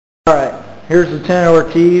Alright, here's Lieutenant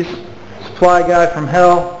Ortiz, supply guy from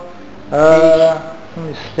hell. Let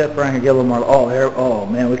me step around here, get a little more. Oh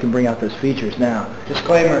man, we can bring out those features now.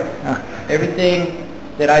 Disclaimer, everything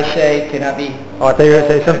that I say cannot be... Oh, I thought you were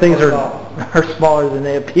going to say some things are smaller than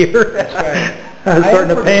they appear. That's right. I was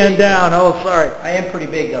starting to pan down. Oh, sorry. I am pretty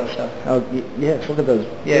big though, so... Oh, yes, look at those.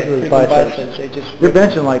 Yeah, those biceps. You're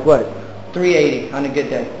benching like what? 380 on a good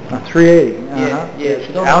day. 380?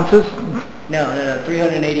 Yeah. So ounces? No,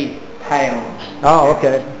 380 pounds. Oh,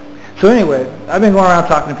 okay. So anyway, I've been going around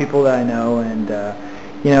talking to people that I know and,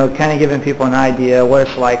 kind of giving people an idea what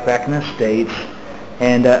it's like back in the States.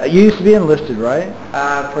 And you used to be enlisted, right?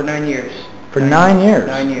 For 9 years. For 9 years?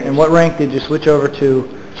 9 years. And what rank did you switch over to?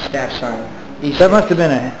 Staff Sergeant. That must have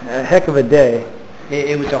been a heck of a day.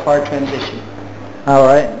 It was a hard transition. All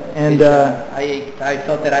right. And I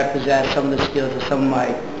felt that I possessed some of the skills that some of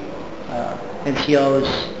my NCOs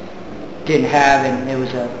didn't have, and it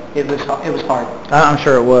was hard. I'm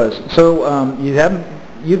sure it was. So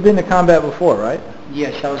you've been to combat before, right?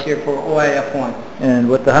 Yes, I was here for OIF 1. And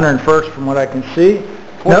with the 101st, from what I can see.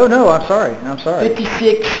 No, I'm sorry.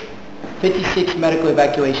 56 Medical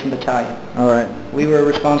Evacuation Battalion. All right. We were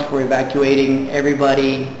responsible for evacuating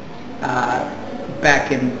everybody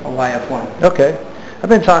back in OIF 1. Okay. I've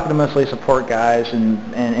been talking to mostly support guys and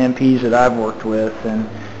MPs that I've worked with, and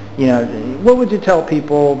what would you tell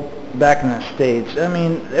people back in the States? I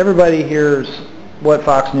mean, everybody hears what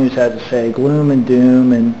Fox News has to say, gloom and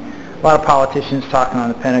doom, and a lot of politicians talking on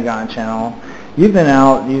the Pentagon channel. You've been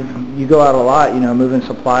out, you go out a lot, moving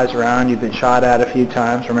supplies around. You've been shot at a few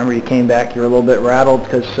times. Remember, you came back, you were a little bit rattled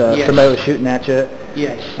because yes. Somebody was shooting at you.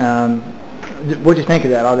 Yes. What'd you think of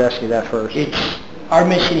that? I'll ask you that first. It's our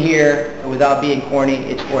mission here, without being corny,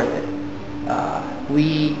 it's worth it.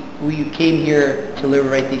 We came here to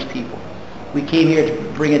liberate these people. We came here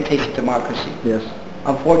to bring a taste of democracy. Yes.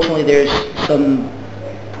 Unfortunately, there's some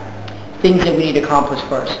things that we need to accomplish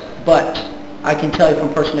first. But I can tell you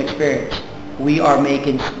from personal experience, we are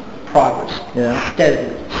making progress. Yeah.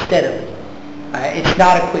 Steadily. It's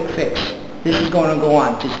not a quick fix. This is going to go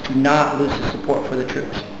on. Just do not lose the support for the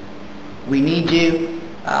troops. We need you.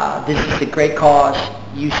 This is a great cause.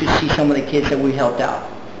 You should see some of the kids that we helped out.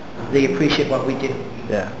 They appreciate what we do.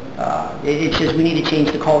 Yeah. It's just we need to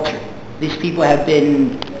change the culture. These people have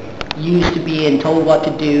been used to being told what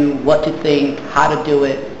to do, what to think, how to do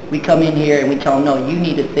it. We come in here and we tell them, no, you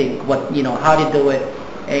need to think how to do it,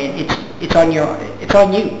 and it's on you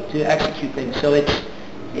to execute things. So it's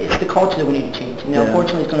the culture that we need to change. Now,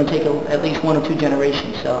 unfortunately, it's going to take at least 1 or 2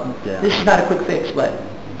 generations. So this is not a quick fix, but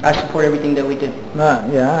I support everything that we do.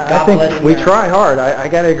 I think we try hard. I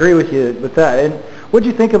got to agree with you with that. And what do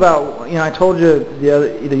you think about? I told you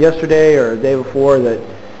either yesterday or the day before that.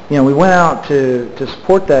 We went out to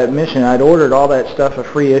support that mission. I'd ordered all that stuff, a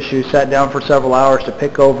free issue, sat down for several hours to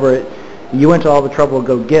pick over it. You went to all the trouble to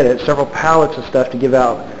go get it, several pallets of stuff to give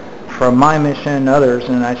out from my mission and others.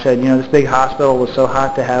 And I said, this big hospital was so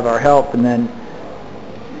hot to have our help. And then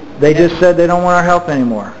they just said they don't want our help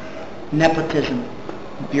anymore. Nepotism,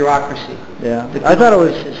 bureaucracy. Yeah. I thought it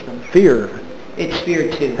was fear. It's fear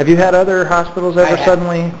too. Have you had other hospitals ever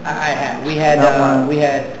suddenly? I have. We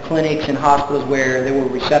had clinics and hospitals where they were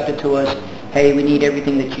receptive to us. Hey, we need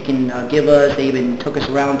everything that you can give us. They even took us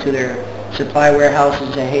around to their supply warehouses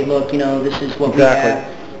and said, hey, look, this is what we have.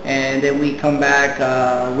 And then we come back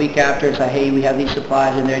a week after and say, hey, we have these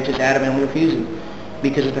supplies, and they're just adamantly refusing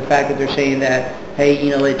because of the fact that they're saying that, hey,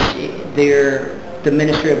 they're the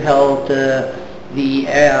Ministry of Health, the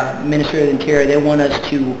Ministry of the Interior, they want us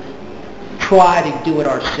to try to do it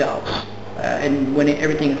ourselves, and when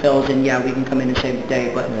everything fails, then we can come in and save the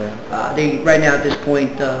day. But right now at this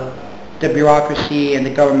point, the bureaucracy and the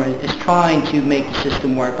government is trying to make the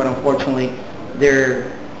system work, but unfortunately,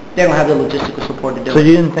 they don't have the logistical support to do it. So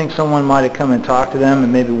you didn't think someone might have come and talked to them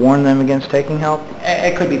and maybe warned them against taking help?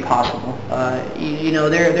 It could be possible.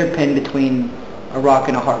 They're pinned between a rock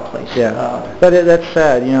and a hard place. Yeah, but that's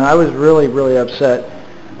sad. I was really, really upset,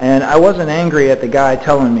 and I wasn't angry at the guy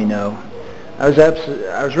telling me no. I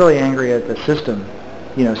was really angry at the system,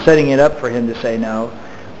 setting it up for him to say no,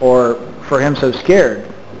 or for him so scared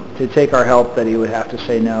to take our help that he would have to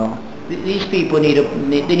say no. These people need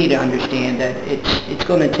to understand that it's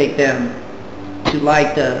going to take them to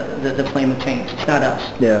light the flame of change. It's not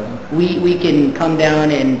us. Yeah. We can come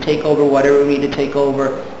down and take over whatever we need to take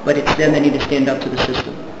over, but it's them that need to stand up to the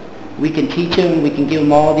system. We can teach them, we can give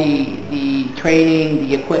them all the training,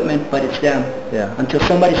 the equipment, but it's them. Yeah. Until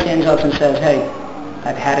somebody stands up and says, hey,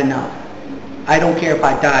 I've had enough. I don't care if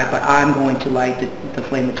I die, but I'm going to light the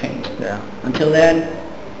flame of change. Yeah. Until then,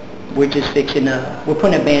 we're just we're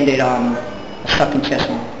putting a Band-Aid on a sucking chest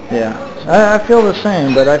wound. Yeah, I feel the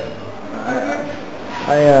same, but I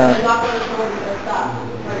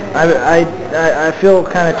feel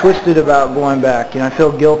kind of twisted about going back. I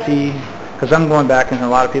feel guilty because I'm going back, and a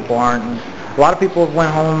lot of people aren't. And a lot of people have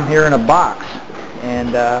went home here in a box,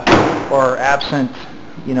 and or absent,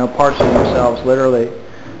 parts of themselves, literally.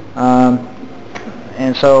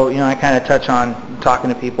 And so, I kind of touch on talking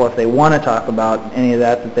to people if they want to talk about any of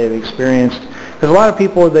that they've experienced. Because a lot of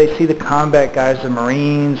people, they see the combat guys, the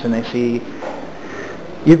Marines, and they see,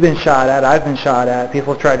 you've been shot at, I've been shot at,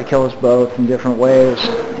 people have tried to kill us both in different ways,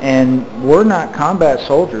 and we're not combat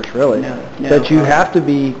soldiers, really. No, but you have to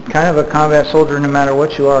be kind of a combat soldier no matter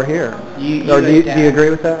what you are here. Do you agree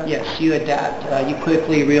with that? Yes, you adapt. You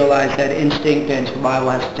quickly realize that instinct and survival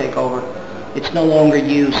has to take over. It's no longer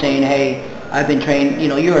you saying, hey, I've been trained,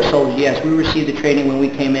 you're a soldier. Yes, we received the training when we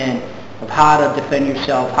came in of how to defend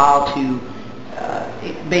yourself, how to,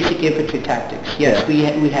 basic infantry tactics. Yes, we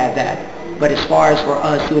had that. But as far as for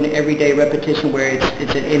us doing everyday repetition where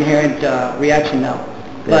it's an inherent reaction, no.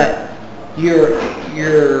 But your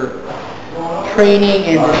training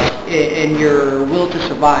and your will to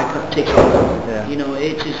survive takes over.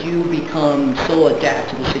 It's just you become so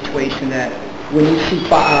adapted to the situation that when you see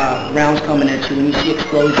rounds coming at you, when you see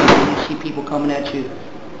explosions, when you see people coming at you,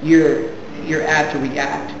 you're apt to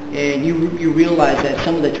react. And you realize that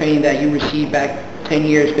some of the training that you received back 10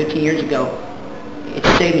 years, 15 years ago, it's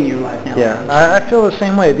saving your life now. Yeah, I feel the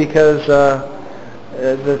same way because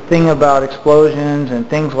the thing about explosions and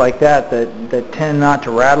things like that tend not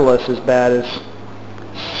to rattle us as bad as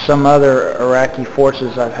some other Iraqi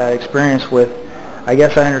forces I've had experience with. I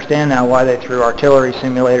guess I understand now why they threw artillery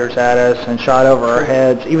simulators at us and shot over our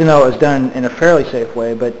heads, even though it was done in a fairly safe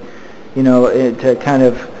way. But, to kind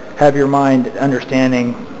of have your mind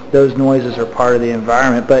understanding those noises are part of the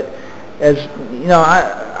environment. But as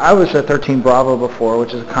I was a 13 Bravo before,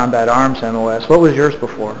 which is a combat arms MOS. What was yours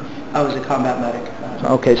before? I was a combat medic.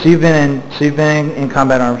 Okay, so you've been in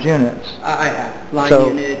combat arms units. I have line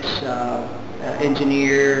units,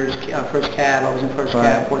 engineers, first CAV. I was in first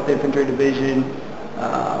CAV, 4th Infantry Division.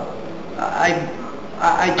 I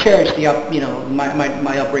cherish the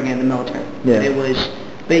my upbringing in the military. Yeah. It was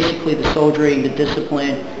basically the soldiering, the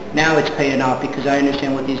discipline. Now it's paying off because I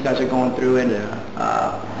understand what these guys are going through, and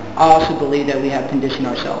I also believe that we have conditioned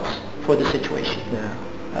ourselves for the situation. Yeah.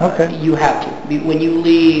 Okay. You have to. When you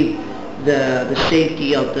leave the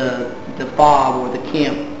safety of the fob or the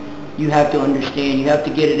camp, you have to understand, you have to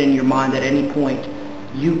get it in your mind that at any point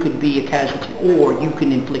you could be a casualty or you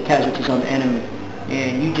can inflict casualties on the enemy.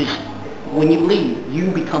 And you just, when you leave,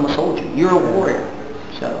 you become a soldier. You're a warrior.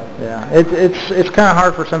 So. Yeah, it's kind of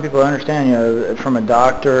hard for some people to understand, from a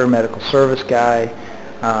doctor, medical service guy,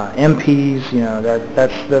 MPs,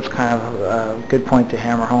 that's kind of a good point to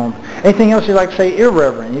hammer home. Anything else you'd like to say?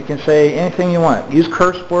 Irreverent. You can say anything you want. Use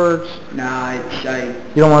curse words. Nah, you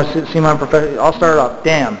don't want to seem unprofessional. I'll start off.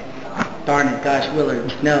 Damn. Darn it, gosh,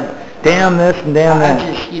 Willard. No. Damn this and damn that.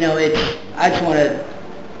 I just want to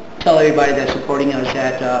tell everybody that's supporting us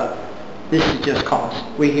that this is just cause.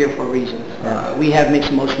 We're here for a reason. Yeah. We have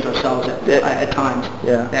mixed emotions ourselves at times.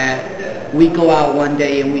 Yeah. That we go out one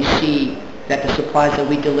day and we see that the supplies that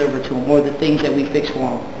we deliver to them or the things that we fix for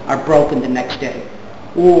them are broken the next day.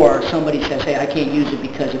 Or somebody says, hey, I can't use it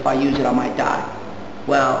because if I use it I might die.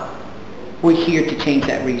 Well, we're here to change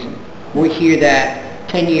that reason. We're here that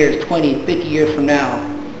 10 years, 20, 50 years from now,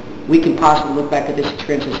 we can possibly look back at this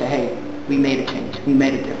experience and say, hey, we made a change. We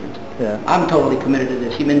made a difference. Yeah. I'm totally committed to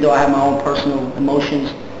this. Even though I have my own personal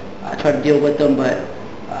emotions, I try to deal with them, but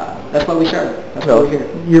that's why we serve. That's why we're here.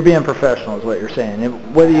 You're being professional is what you're saying.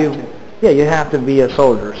 You have to be a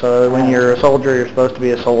soldier. So when you're a soldier, you're supposed to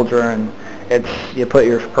be a soldier, and you put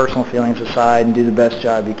your personal feelings aside and do the best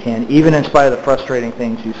job you can, even in spite of the frustrating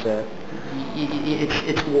things you said.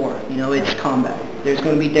 It's war. It's combat. There's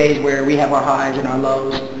going to be days where we have our highs and our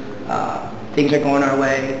lows. Things are going our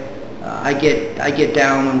way. I get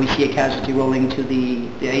down when we see a casualty rolling to the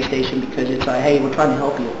A station because it's like, hey, we're trying to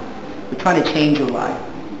help you. We're trying to change your life.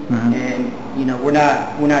 Mm-hmm. And we're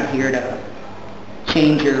not here to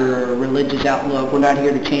change your religious outlook. We're not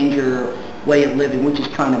here to change your way of living. We're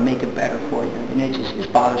just trying to make it better for you. And it's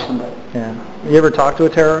bothersome. But yeah. You ever talk to a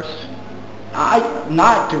terrorist?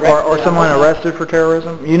 Not directly. Or someone arrested for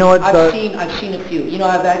terrorism? You know what? I've seen a few.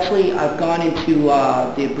 I've gone into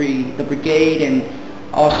the brigade and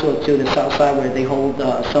also to the south side where they hold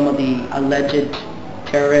some of the alleged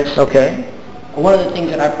terrorists. Okay. And one of the things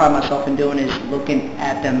that I pride myself in doing is looking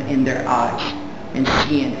at them in their eyes and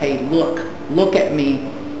seeing, hey, look at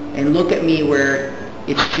me, and look at me where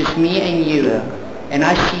it's just me and you, and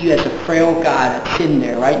I see you as a frail guy that's sitting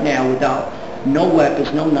there right now without no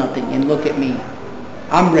weapons, no nothing, and look at me.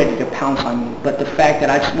 I'm ready to pounce on you. But the fact that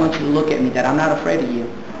I just want you to look at me, that I'm not afraid of you,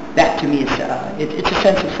 that to me is, it's a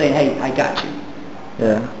sense of saying, hey, I got you.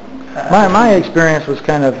 Yeah. My experience was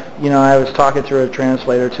kind of, I was talking through a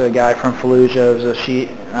translator to a guy from Fallujah, it was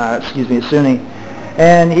a Sunni,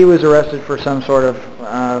 and he was arrested for some sort of,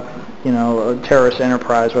 a terrorist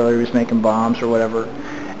enterprise, whether he was making bombs or whatever.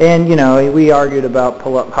 And, we argued about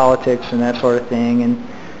politics and that sort of thing, and,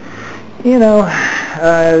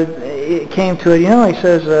 it came to it, he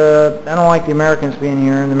says, I don't like the Americans being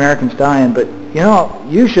here and the Americans dying, but,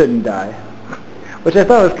 you shouldn't die. Which I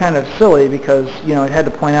thought was kind of silly because, it had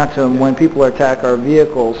to point out to him when people attack our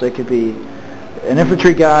vehicles, it could be an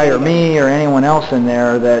infantry guy or me or anyone else in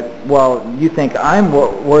there that, well, you think I'm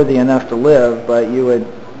worthy enough to live, but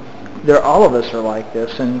all of us are like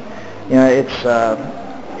this. And,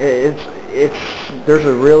 there's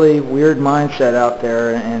a really weird mindset out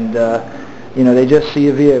there, and, they just see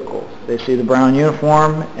a vehicle. They see the brown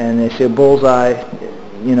uniform and they see a bullseye,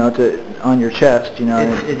 on your chest,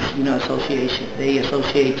 It's association. They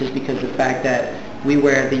associate just because of the fact that we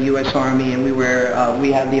wear the U.S. Army and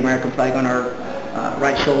we have the American flag on our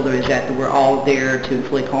right shoulder, is that we're all there to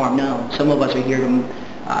inflict harm. No, some of us are here to,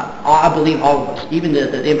 I believe all of us, even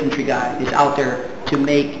the infantry guy is out there to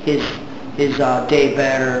make his day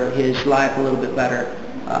better, his life a little bit better.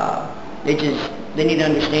 They need to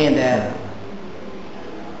understand that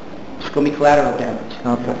it's going to be collateral damage.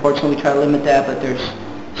 Okay. Unfortunately, we try to limit that, but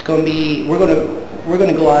it's going to be, we're going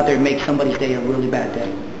to go out there and make somebody's day a really bad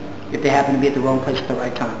day if they happen to be at the wrong place at the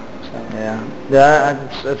right time. So. Yeah,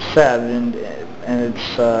 it's sad, and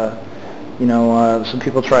it's some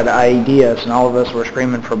people tried to IED us, and all of us were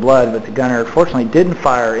screaming for blood, but the gunner fortunately didn't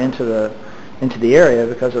fire into the area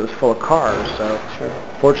because it was full of cars. So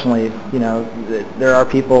fortunately, there are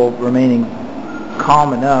people remaining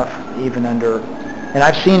calm enough even under. And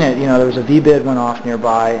I've seen it, there was a V-bid went off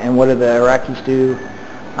nearby, and what did the Iraqis do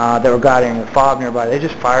that were guiding the FOB nearby? They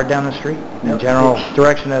just fired down the street in the general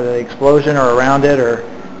direction of the explosion or around it, or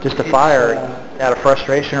just a fire out of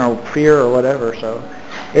frustration or fear or whatever. So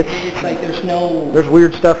it's like there's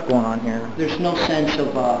weird stuff going on here. There's no sense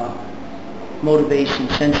of motivation,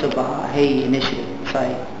 sense of, hey, initiative. It's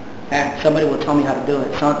like, somebody will tell me how to do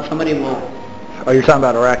it. Somebody will... Oh, you're talking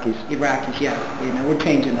about Iraqis? Iraqis, yeah. We're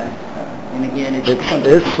changing that. And again,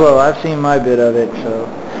 it's slow. I've seen my bit of it. So,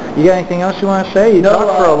 you got anything else you want to say? You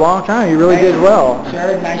talked for a long time. You really did well.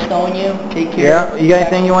 Sir, nice knowing you. Take care. Yeah. You got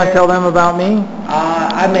anything you want to tell them about me?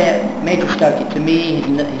 I met Major Stuckey. To me,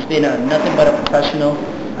 he's been nothing but a professional.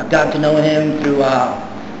 I've gotten to know him through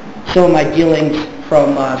some of my dealings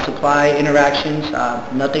from supply interactions.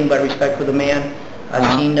 Nothing but respect for the man.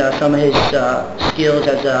 I've seen some of his skills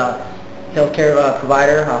as a healthcare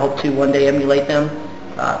provider. I hope to one day emulate them.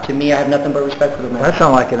 To me, I have nothing but respect for the man. That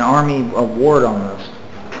sounds like an Army award almost.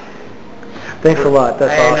 Thanks a lot.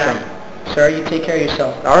 That's awesome. Sir, you take care of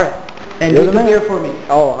yourself. All right. And drink a beer for me.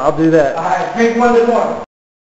 Oh, I'll do that. All right, drink one more.